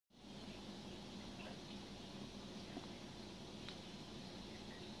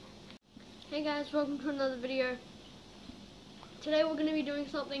Hey guys, welcome to another video. Today we're going to be doing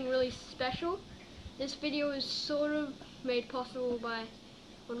something really special. This video is sort of made possible by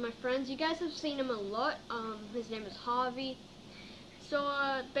one of my friends. You guys have seen him a lot. His name is Harvey.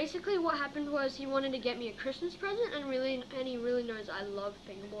 So basically what happened was he wanted to get me a Christmas present, and he really knows I love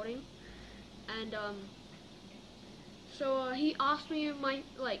fingerboarding. And so he asked me my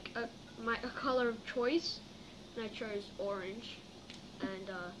a color of choice, and I chose orange.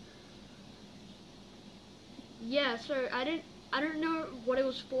 And yeah, so I don't know what it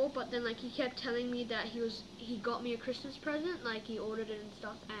was for, but then he kept telling me that he got me a Christmas present, he ordered it and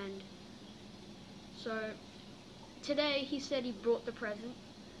stuff. And so today he said he brought the present,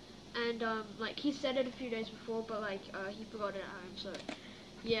 and he said it a few days before, but he forgot it at home. So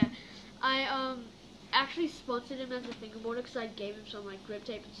yeah, I actually sponsored him as a fingerboarder because I gave him some grip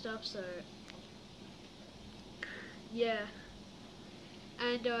tape and stuff. So yeah.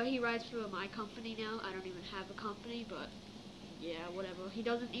 And he rides for my company now. I don't even have a company, but yeah, whatever. He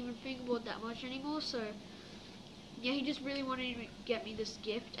doesn't even fingerboard that much anymore, so yeah, he just really wanted to get me this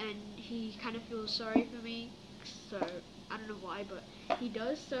gift, and he kind of feels sorry for me, so I don't know why, but he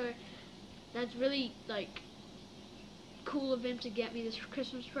does. So that's really cool of him to get me this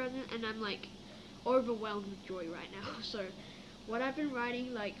Christmas present, and I'm overwhelmed with joy right now. So what I've been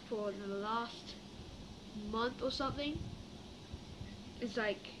writing for the last month or something is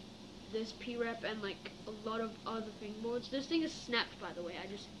this P-Rep and a lot of other fingerboards. This thing is snapped, by the way. I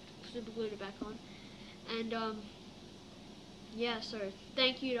just super glued it back on. And yeah, so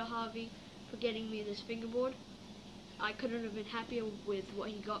thank you to Harvey for getting me this fingerboard. I couldn't have been happier with what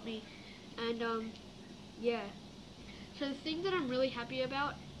he got me. And yeah, so the thing that I'm really happy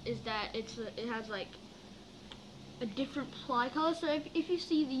about is that it has a different ply color. So if you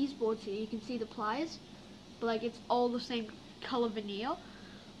see these boards here, you can see the plies, but it's all the same color veneer.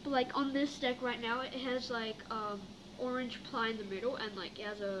 But on this deck right now, it has orange ply in the middle, and it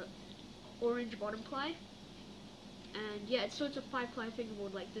has a orange bottom ply. And yeah, so it's a 5-ply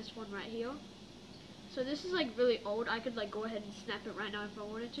fingerboard like this one right here. So this is really old. I could go ahead and snap it right now if I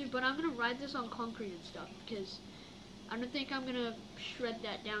wanted to, but I'm gonna ride this on concrete and stuff because I don't think I'm gonna shred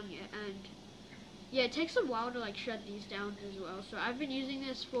that down yet. And yeah, it takes a while to shred these down as well. So I've been using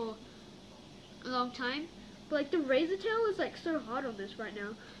this for a long time. But the razor tail is so hard on this right now.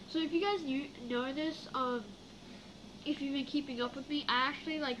 So if you guys know this, if you've been keeping up with me, I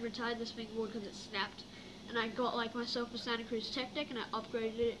actually retired this fingerboard because it snapped, and I got myself a Santa Cruz Tech deck, and I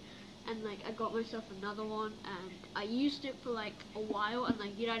upgraded it, and I got myself another one, and I used it for a while, and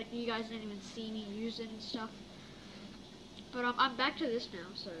you guys didn't even see me use it and stuff. But I'm back to this now,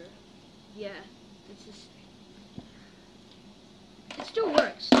 so yeah, it's just. It still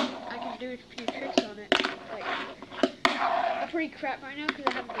works. I can do a few tricks on it. I'm pretty crap right now because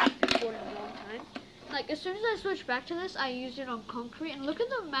I haven't been fingerboarding in a long time. As soon as I switch back to this, I used it on concrete, and look at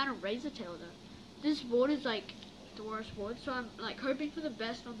the amount of razor tail though. This board is the worst board, so I'm hoping for the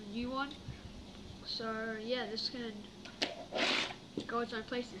best on the new one. So yeah, this can go its own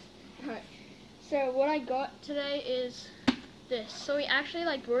places. Alright. So what I got today is this. So he actually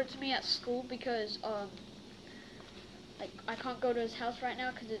brought it to me at school because I can't go to his house right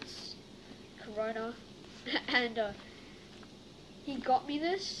now because it's Corona, and he got me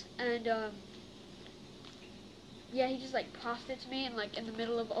this, and yeah, he just passed it to me, and in the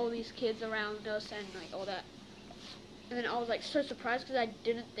middle of all these kids around us and all that, and then I was so surprised because I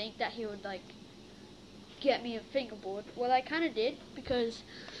didn't think that he would get me a fingerboard. Well, I kind of did, because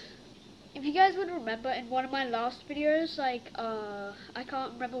if you guys would remember in one of my last videos, I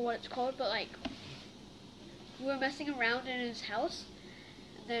can't remember what it's called, but we were messing around in his house,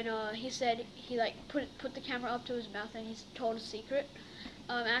 and then he said he put the camera up to his mouth and he told a secret.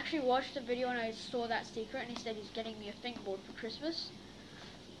 I actually watched the video and I saw that secret, and he said he's getting me a fingerboard for Christmas.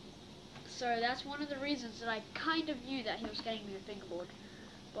 So that's one of the reasons that I kind of knew that he was getting me a fingerboard.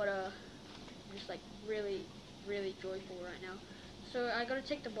 But I'm just really, really joyful right now. So I gotta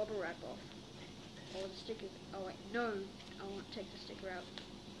take the bubble wrap off. Or the sticker. Oh wait, no, I won't take the sticker out.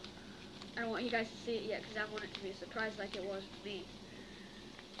 I don't want you guys to see it yet because I want it to be a surprise like it was for me.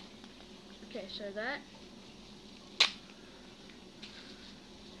 Okay, so that.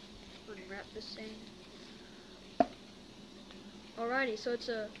 Unwrap this thing. Alrighty, so it's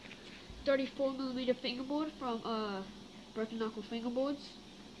a 34mm fingerboard from Broken Knuckle Fingerboards.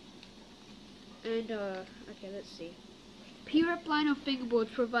 And okay, let's see. P-Rep line of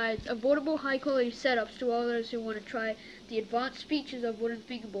fingerboards provides affordable, high-quality setups to all those who want to try the advanced features of wooden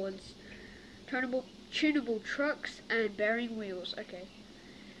fingerboards. Tunable trucks and bearing wheels. Okay.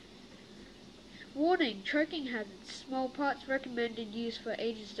 Warning, choking hazards. Small parts recommended use for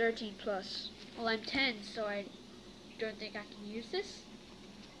ages 13 plus. Well, I'm 10, so I don't think I can use this.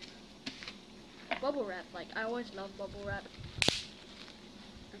 Bubble wrap, like I always love bubble wrap.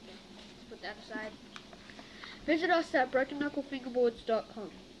 Okay, let's put that aside. Visit us at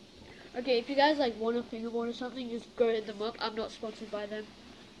brokenknucklefingerboards.com. Okay, if you guys like want a fingerboard or something, just go hit them up. I'm not sponsored by them.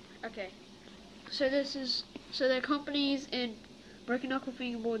 Okay, so their company's in Broken Knuckle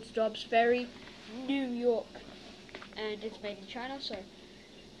Fingerboards, Dobbs Ferry, New York, and it's made in China. So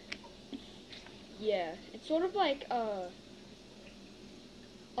yeah, it's sort of like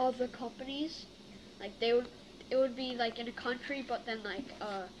other companies, like it would be like in a country, but then like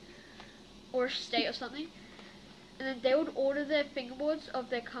or a state or something. And then they would order their fingerboards of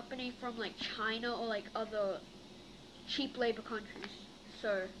their company from like China or like other cheap labor countries.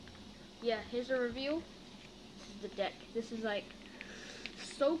 So yeah, here's a review. This is the deck. This is like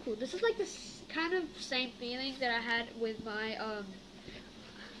so cool. This is like this kind of same feeling that I had with my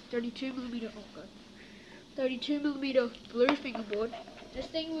 32mm, oh god, 32mm blue fingerboard. This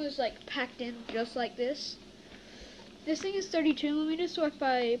thing was like packed in just like this. This thing is 32mm, so if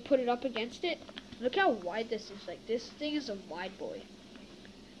I put it up against it, look how wide this is. Like this thing is a wide boy.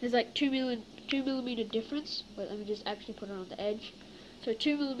 There's like 2mm difference. Wait, let me just actually put it on the edge. So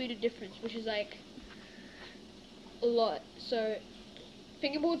 2mm difference, which is like a lot. So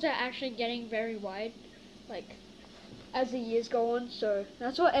fingerboards are actually getting very wide, like as the years go on. So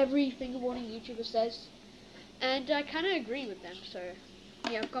that's what every fingerboarding YouTuber says, and I kind of agree with them. So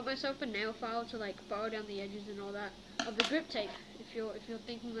yeah, I've got myself a nail file to like file down the edges and all that of the grip tape. If you're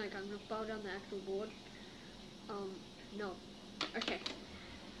thinking like I'm gonna file down the actual board, no. Okay.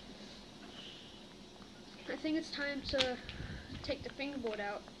 I think it's time to take the fingerboard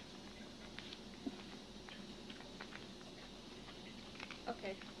out.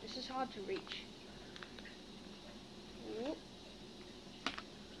 Okay, this is hard to reach. Ooh.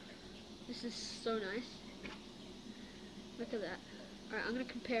 This is so nice. Look at that. Alright, I'm gonna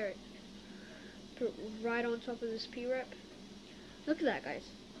compare it. Put it right on top of this P-rep. Look at that, guys.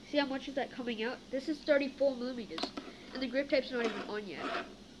 See how much is that coming out? This is 34mm, and the grip tape's not even on yet.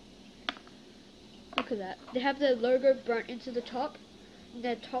 Look at that. They have the logo burnt into the top. And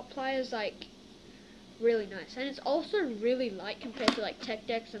their top ply is like really nice, and it's also really light compared to like Tech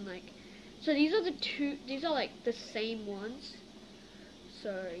Decks and like. So these are these are like the same ones.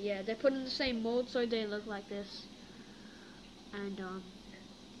 So yeah, they're put in the same mold, so they look like this. And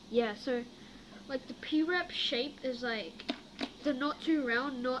yeah, so like the P-rep shape is like, they're not too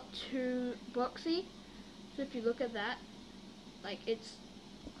round, not too boxy. So if you look at that, like it's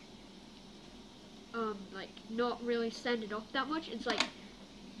like not really sanded off that much. It's like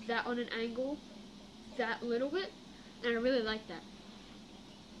that on an angle, that little bit, and I really like that.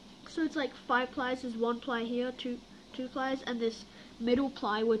 So it's like 5 plies, there's 1 ply here, two plies, and this middle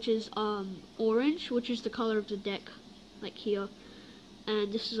ply, which is orange, which is the color of the deck, like here.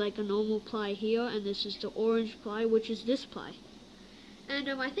 And this is like a normal ply here, and this is the orange ply, which is this ply. And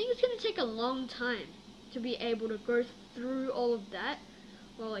I think it's going to take a long time to be able to go through all of that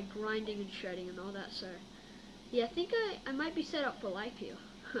while like grinding and shredding and all that. So yeah, I think I might be set up for life here.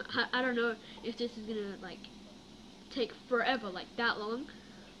 I don't know if this is going to like take forever, like that long,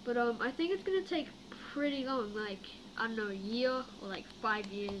 but I think it's going to take pretty long, like I don't know, a year or like 5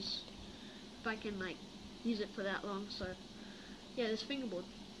 years, if I can like use it for that long. So yeah, this fingerboard,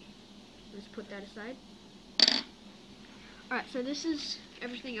 let's put that aside. Alright, so this is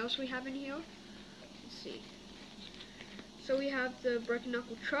everything else we have in here. Let's see. So we have the Broken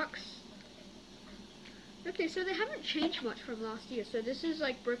Knuckle trucks. Okay, so they haven't changed much from last year. So this is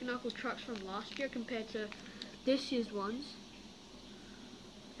like Broken Knuckle trucks from last year compared to this year's ones.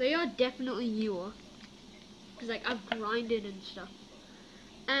 They are definitely newer, because like I've grinded and stuff.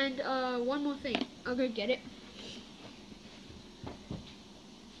 And one more thing, I'll go get it.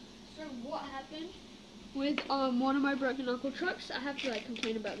 So what happened with one of my Broken Knuckle trucks? I have to like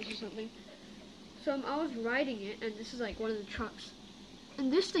complain about this or something. So I was riding it, and this is like one of the trucks,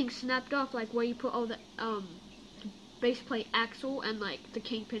 and this thing snapped off, like where you put all the base plate axle and like the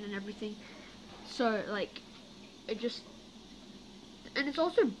kingpin and everything. So like it just, and it's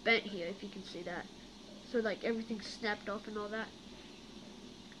also bent here, if you can see that. So like everything snapped off and all that.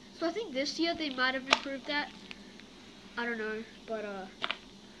 So I think this year they might have improved that. I don't know, but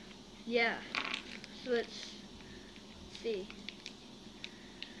yeah. So let's see.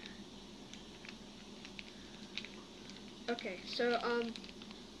 Okay, so I'm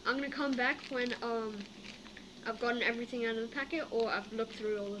gonna come back when I've gotten everything out of the packet, or I've looked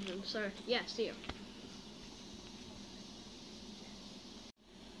through all of them. So yeah, see you.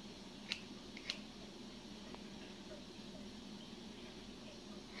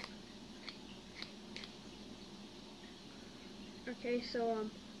 Okay, so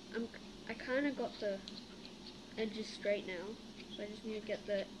I kind of got the edges straight now, so I just need to get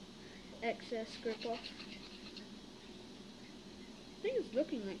the excess grip off. I think it's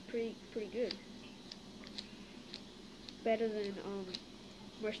looking like pretty good. Better than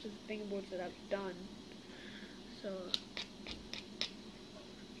most of the fingerboards that I've done. So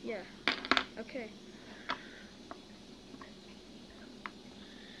yeah, okay.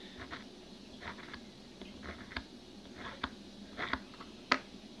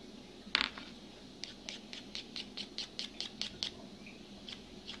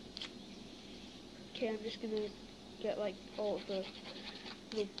 Okay, I'm just gonna get like all of the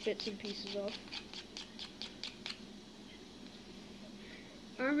little bits and pieces off.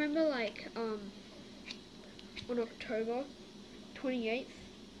 I remember like on October 28th,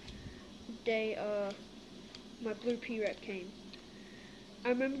 day my blue P-Rep came. I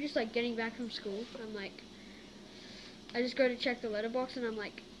remember just like getting back from school. I'm like, I just go to check the letterbox and I'm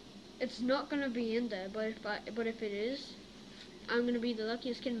like, it's not gonna be in there, but if it is, I'm gonna be the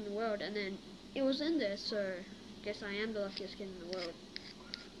luckiest kid in the world. And then it was in there, so I guess I am the luckiest kid in the world.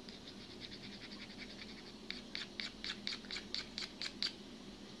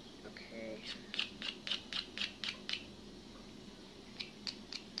 Okay.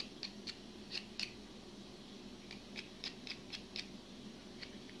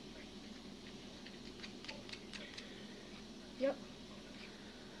 Yep.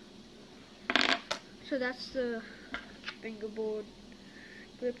 So that's the fingerboard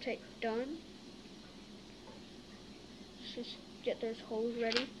grip tape done. Let's just get those holes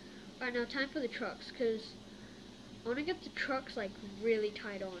ready. Alright, now time for the trucks, because I want to get the trucks like really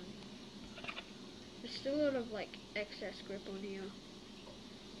tight on. There's still a lot of like excess grip on here.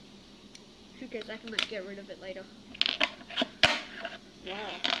 Who cares, I can like get rid of it later. Wow.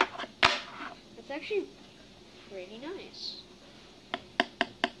 It's actually pretty nice.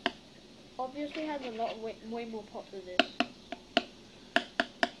 Obviously has a lot of way more pop than this.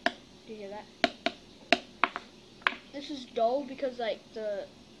 Do you hear that? This is dull because like the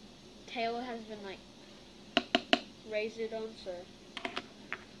tail has been like raised on, so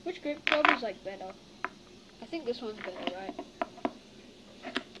which grip job is like better? I think this one's better, right?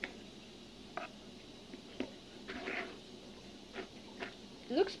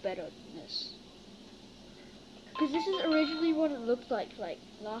 It looks better than this. Because this is originally what it looked like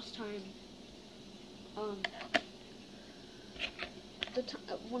last time.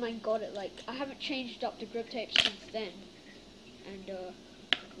 When I got it, like I haven't changed up the grip tape since then. And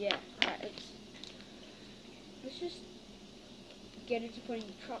yeah, alright, let's just get into putting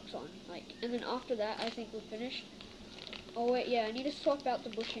the trucks on, like, and then after that I think we're finished. Oh wait, yeah, I need to swap out the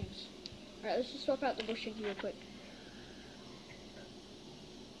bushings. Alright, let's just swap out the bushing real quick.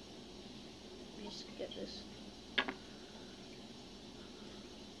 Let me just get this.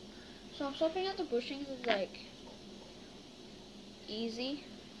 So I'm swapping out the bushings is like easy,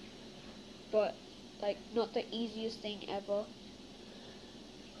 but like not the easiest thing ever.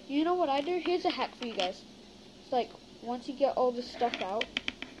 You know what I do? Here's a hack for you guys. It's like once you get all the stuff out,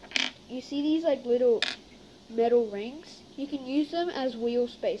 you see these like little metal rings? You can use them as wheel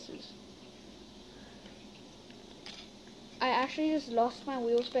spacers. I actually just lost my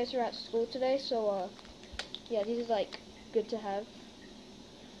wheel spacer at school today, so yeah, these are like good to have.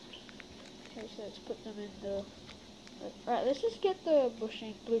 Okay, so let's put them in the... Alright, let's just get the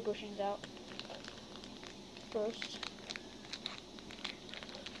blue bushings out first.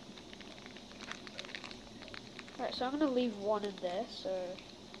 Alright, so I'm going to leave one in there, so...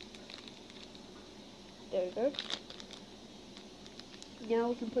 There we go. Now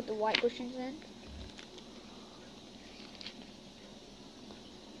we can put the white bushings in.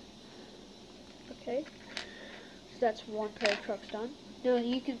 Okay. So that's one pair of trucks done. Now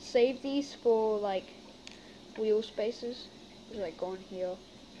you can save these for like wheel spacers. Like go on here.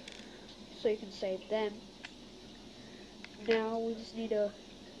 So you can save them. Now we just need to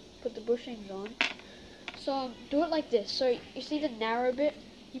put the bushings on. So do it like this. So you see the narrow bit?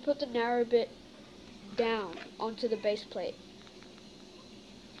 You put the narrow bit down onto the base plate.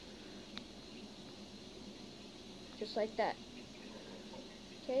 Just like that.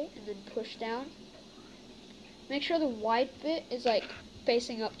 Okay, and then push down. Make sure the white bit is like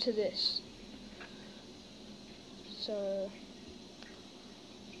facing up to this. So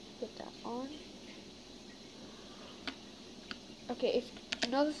put that on. Okay,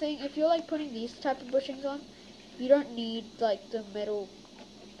 another thing, if you're like putting these type of bushings on, you don't need like the metal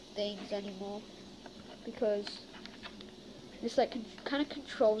things anymore, because this like kind of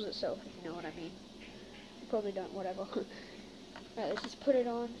controls itself, if you know what I mean. You probably don't, whatever. Alright, let's just put it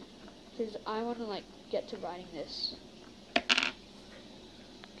on, because I want to like get to riding this.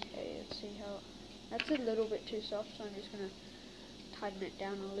 See how that's a little bit too soft, so I'm just gonna tighten it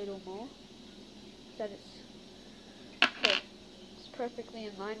down a little more. That it's perfectly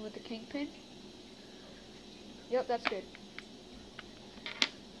in line with the kingpin. Yep, that's good.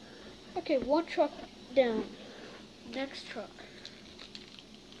 Okay, one truck down. Next truck.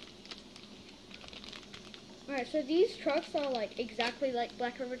 Alright, so these trucks are like exactly like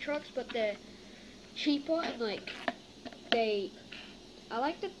Black River trucks, but they're cheaper and like I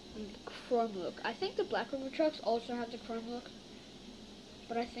like the chrome look. I think the Black River trucks also have the chrome look,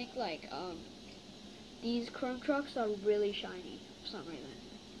 but I think like these chrome trucks are really shiny for some reason,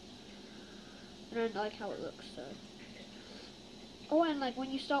 and I like how it looks. So, oh, and like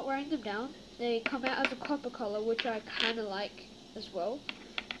when you start wearing them down, they come out as a copper color, which I kind of like as well.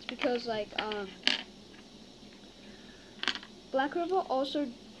 It's because like Black River also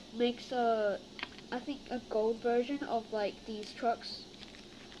makes I think a gold version of like these trucks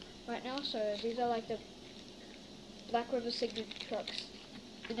right now, so these are like the Black River signature trucks,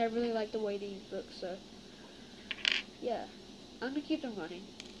 and I really like the way these look, so yeah, I'm gonna keep them running.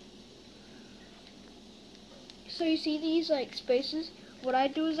 So you see these like spaces, what I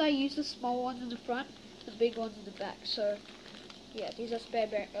do is I use the small ones in the front, the big ones in the back, so yeah, these are spare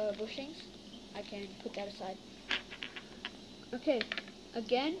bushings. I can put that aside. Okay,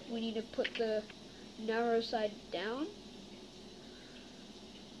 again, we need to put the narrow side down,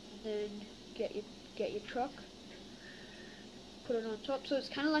 then get your truck, put it on top, so it's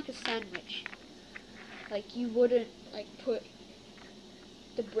kind of like a sandwich. Like you wouldn't like put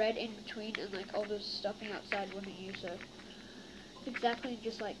the bread in between and like all the stuffing outside, wouldn't you? So exactly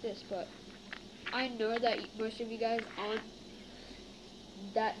just like this, but I know that most of you guys aren't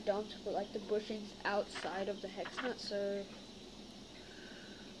that dumb to put like the bushings outside of the hex nut, so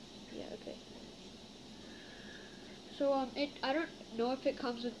yeah, okay. So I don't know if it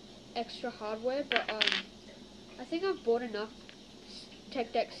comes with extra hardware, but I think I've bought enough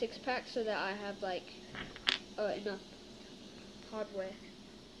Tech Deck 6-pack so that I have like enough hardware.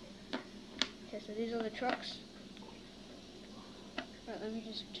 Okay, so these are the trucks. Right, let me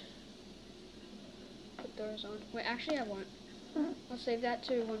just put those on. Wait, actually I won't. I'll save that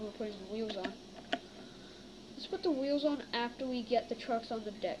to when we're putting the wheels on. Let's put the wheels on after we get the trucks on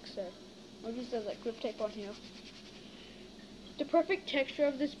the deck, so I'll use the like grip tape on here. The perfect texture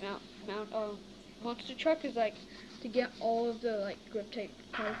of this monster truck is like to get all of the like grip tape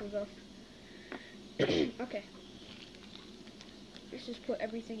particles off. Okay. Let's just put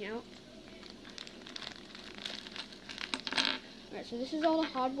everything out. Alright, so this is all the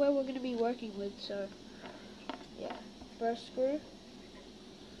hardware we're going to be working with, so yeah. First screw.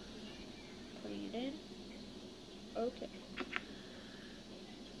 Putting it in. Okay.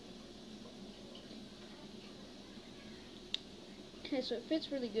 Okay, so it fits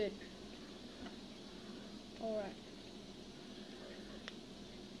really good. Alright.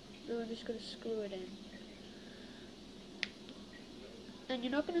 Now we're just going to screw it in. And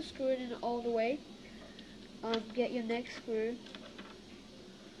you're not going to screw it in all the way. Get your next screw.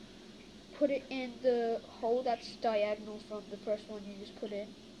 Put it in the hole that's diagonal from the first one you just put in.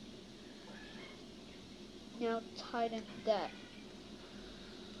 Now tighten that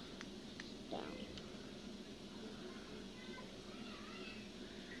down.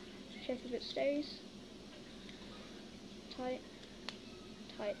 Check if it stays. Tight,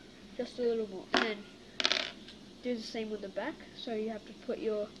 tight, just a little more. And then do the same with the back. So you have to put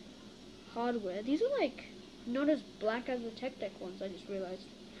your hardware. These are like not as black as the Tech Deck ones, I just realized.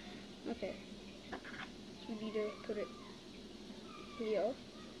 Okay. So we need to put it here.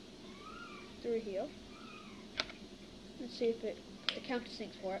 Through here. Let's see if the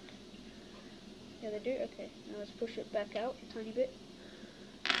countersinks work. Yeah, they do? Okay. Now let's push it back out a tiny bit.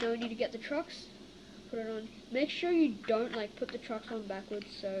 Now we need to get the trucks. Put it on. Make sure you don't like put the trucks on backwards,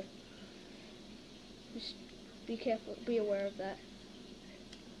 so just be careful, be aware of that.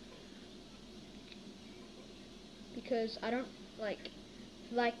 Because I don't like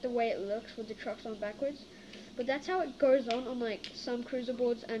the way it looks with the trucks on backwards. But that's how it goes on like some cruiser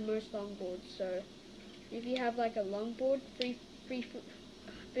boards and most longboards. So if you have like a longboard,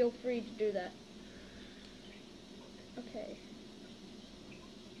 feel free to do that. Okay.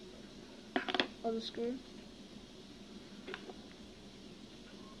 Other screw.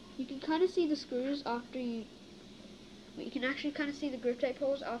 You can kind of see the screws after you can actually kind of see the grip tape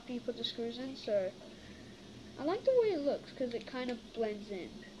holes after you put the screws in, so I like the way it looks because it kind of blends in.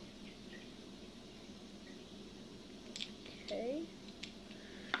 Okay.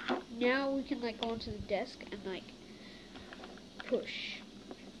 Now we can like go onto the desk and like push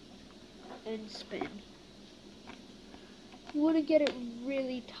and spin. You want to get it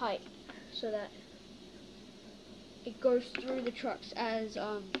really tight. so that it goes through the trucks as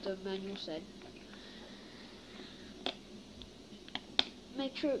the manual said.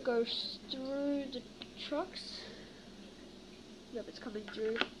 Make sure it goes through the trucks. Yep, it's coming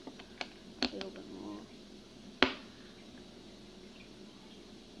through. A little bit more.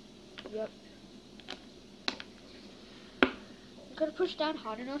 Yep. You gotta push down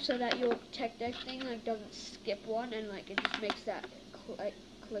hard enough so that your tech deck thing like doesn't skip one and like it just makes that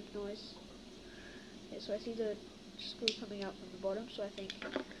click noise. Okay, so I see the screw coming out from the bottom, so I think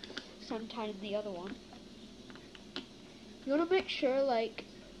it's time to tighten the other one. You want to make sure like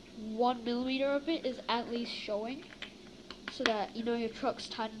 1 millimeter of it is at least showing, so that you know your truck's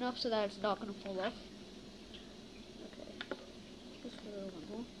tight enough so that it's not going to fall off. Okay, just a little bit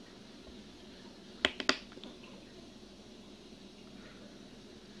more.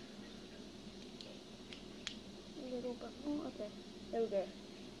 A little bit more. Okay, there we go.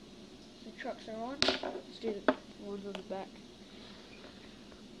 The trucks are on. Let's do the ones on the back.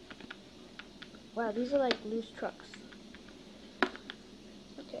 Wow, these are like loose trucks.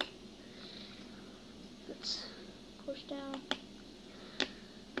 Okay. Let's push down.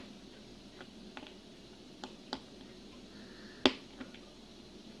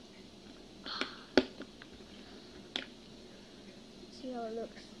 Let's see how it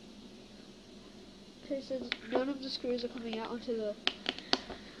looks. Okay, so none of the screws are coming out onto the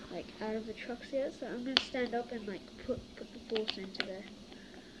out of the trucks yet, so I'm gonna stand up and like put the force into there.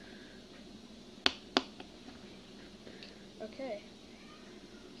 Okay.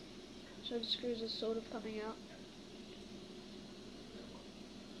 So the screws are sort of coming out.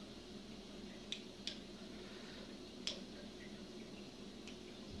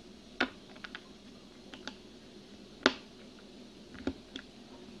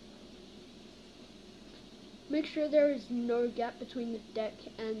 Make sure there is no gap between the deck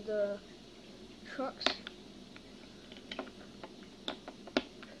and the trucks.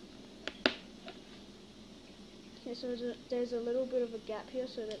 Okay, so there's a little bit of a gap here,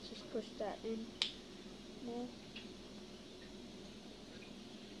 so let's just push that in more.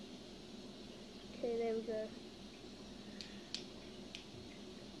 Okay, there we go.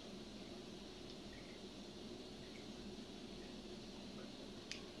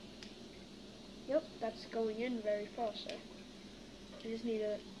 Yep, that's going in very far, so I just need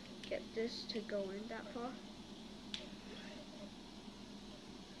to get this to go in that far.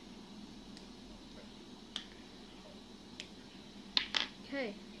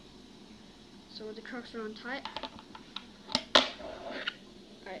 Okay, so the trucks are on tight.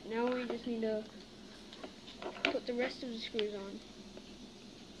 Alright, now we just need to put the rest of the screws on.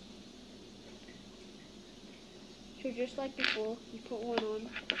 So just like before, you put one on,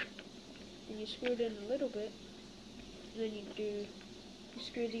 and you screw it in a little bit, and then you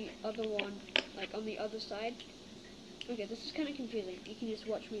screw the other one like on the other side. Okay, this is kind of confusing. You can just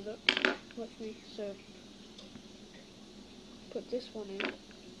watch me. So put this one in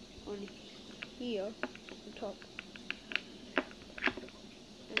on here on top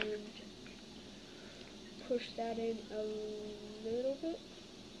and push that in a little bit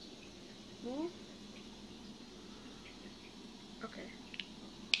more. Okay,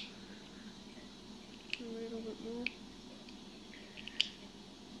 a little bit more.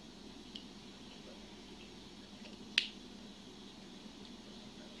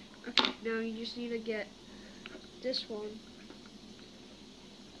 Okay, now you just need to get this one,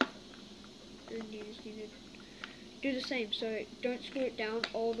 and you just need to do the same, so don't screw it down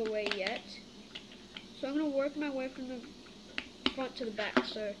all the way yet. So I'm going to work my way from the front to the back,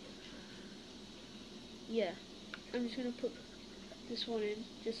 so yeah, I'm just going to put this one in,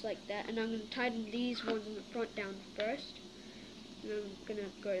 just like that, and I'm going to tighten these ones in the front down first, and I'm going to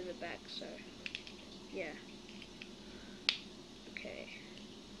go to the back, so yeah. Okay.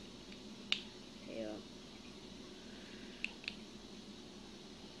 Here.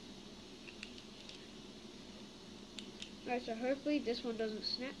 Alright, so hopefully this one doesn't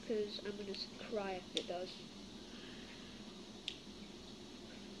snap, because I'm going to cry if it does.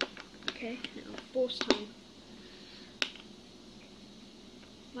 Okay, now force time.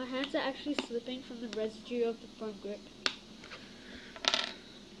 My hands are actually slipping from the residue of the front grip.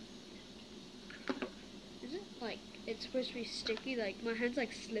 Isn't like it's supposed to be sticky? Like my hand's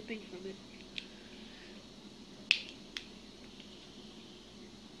like slipping from it.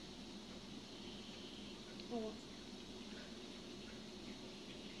 Oh.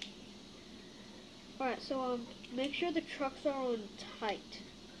 Alright, so make sure the trucks are on tight,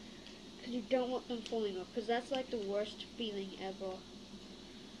 because you don't want them falling off, because that's like the worst feeling ever.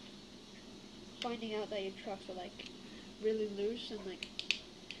 Finding out that your trucks are like really loose and like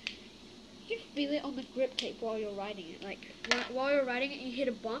you can feel it on the grip tape while you're riding it. Like while you're riding it, you hit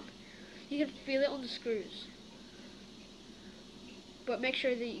a bump, you can feel it on the screws. But make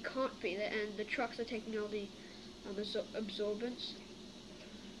sure that you can't feel it, and the trucks are taking all the absorbents.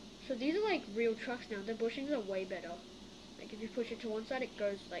 So these are like real trucks now. The bushings are way better. Like if you push it to one side, it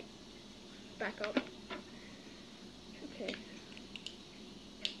goes like back up. Okay.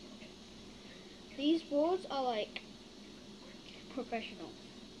 These boards are like professional.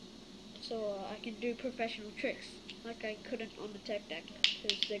 So I can do professional tricks like I couldn't on the tech deck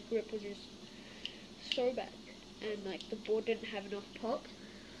because the grip was just so bad, and like the board didn't have enough pop,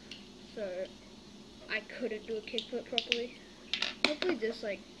 so I couldn't do a kickflip properly. Hopefully this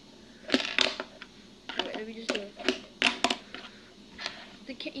like, wait, let me just do it.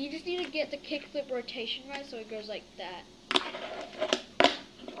 You just need to get the kickflip rotation right so it goes like that.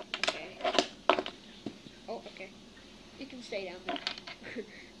 Okay. Oh, okay. You can stay down there.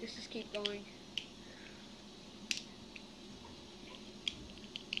 Just keep going.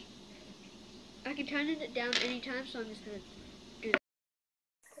 I can turn it down anytime, so I'm just gonna do that.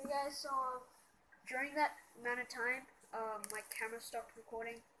 Okay guys, so during that amount of time, my camera stopped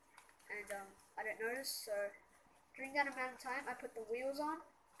recording, and I didn't notice, so during that amount of time, I put the wheels on,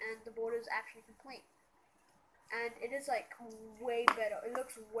 and the board is actually complete. And it is like way better. It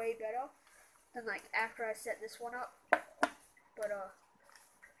looks way better than like after I set this one up. But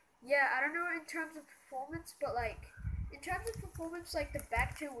yeah, I don't know in terms of performance, but like in terms of performance, like the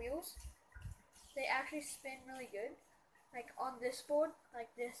back two wheels, they actually spin really good. Like on this board,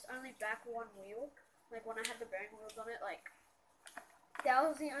 like this only back one wheel. Like when I had the bearing wheels on it, like that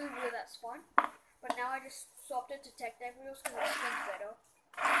was the only wheel that spun. But now I just swapped it to tech deck wheels because it spins better.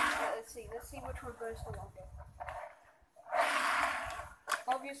 Right, let's see which one goes for longer.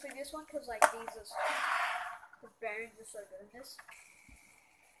 Obviously this one, because like the bearings are so good in this.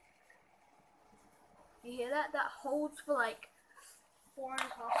 You hear that? That holds for like 4.5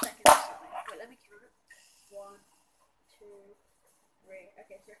 seconds or something. Wait, let me count it. 1, 2, 3.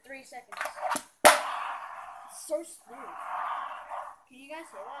 Okay, so 3 seconds. It's so smooth. Can you guys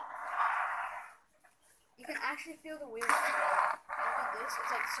hear that? You can actually feel the wheels. Look at this.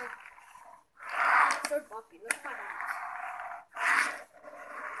 It's like so bumpy. Look at my hands.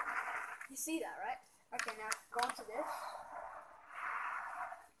 You see that, right? Okay, now go on to this.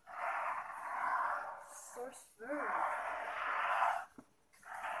 So smooth.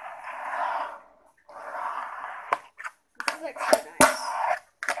 This is like so nice.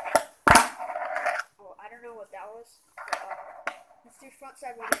 Oh, I don't know what that was. But, let's do front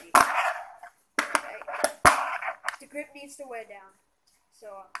side 180. Okay. The grip needs to wear down.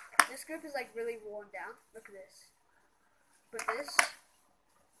 So this grip is like really worn down. Look at this. But this,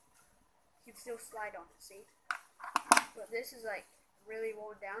 you can still slide on it, see? But this is like really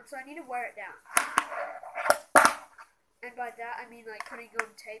worn down, so I need to wear it down. And by that I mean like putting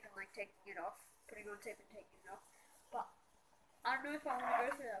on tape and like taking it off. Putting on tape and taking it off. But I don't know if I want to go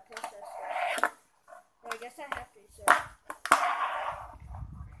through that process yet. Well, I guess I have to, so.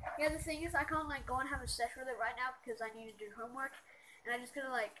 Yeah, the thing is I can't like go and have a session with it right now because I need to do homework. And I'm just gonna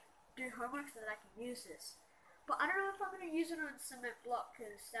like do homework so that I can use this. But I don't know if I'm gonna use it on cement block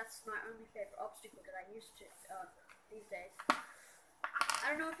because that's my only favorite obstacle that I use to these days. I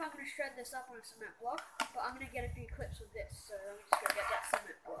don't know if I'm gonna shred this up on a cement block, but I'm gonna get a few clips with this. So I'm just gonna get that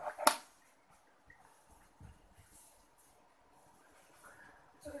cement block.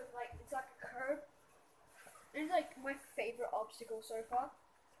 So it's like a curb. It's like my favorite obstacle so far.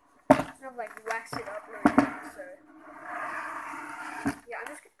 And I've like waxed it up really good, so yeah, I'm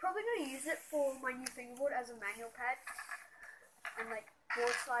just probably gonna use it for my new fingerboard as a manual pad, and like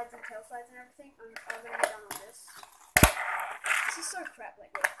board slides and tail slides and everything. I'm gonna get down on this. This is so crap, like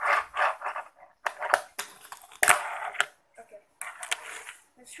this. Okay,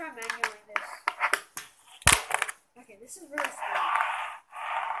 let's try manualing this. Okay, this is really smooth.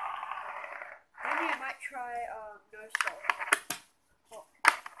 Maybe I might try no stop. Oh.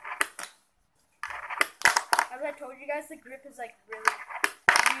 As I told you guys, the grip is like really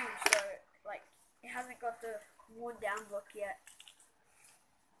new, so like it hasn't got the worn down look yet.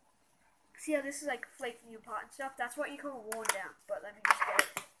 See how this is like flaking apart and stuff? That's what you call worn down, but let me just get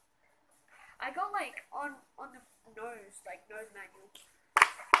it. I got like on the nose, like nose manual.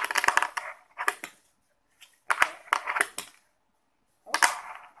 Okay. Oh,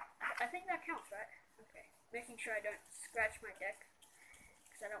 I think that counts, right? Okay, making sure I don't scratch my deck,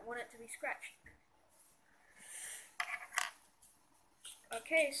 because I don't want it to be scratched.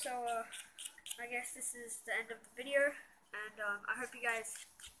 Okay, so I guess this is the end of the video, and I hope you guys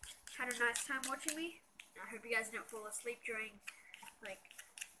had a nice time watching me. I hope you guys didn't fall asleep during like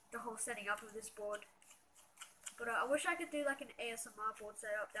the whole setting up of this board. But I wish I could do like an ASMR board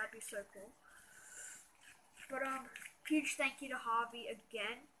setup. That'd be so cool. But huge thank you to Harvey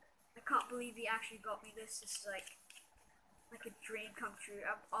again. I can't believe he actually got me this. This is like a dream come true.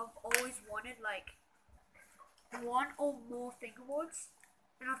 I've always wanted like one or more fingerboards,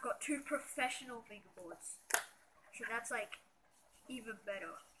 and I've got 2 professional fingerboards. So that's like even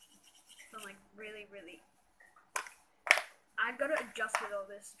better. So I'm like really, I've got to adjust with all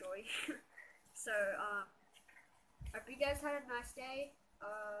this joy. So hope you guys had a nice day.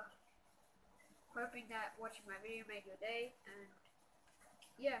 Hoping that watching my video made your day, and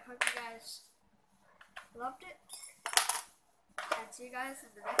yeah, hope you guys loved it, and see you guys in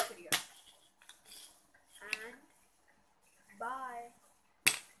the next video, and bye.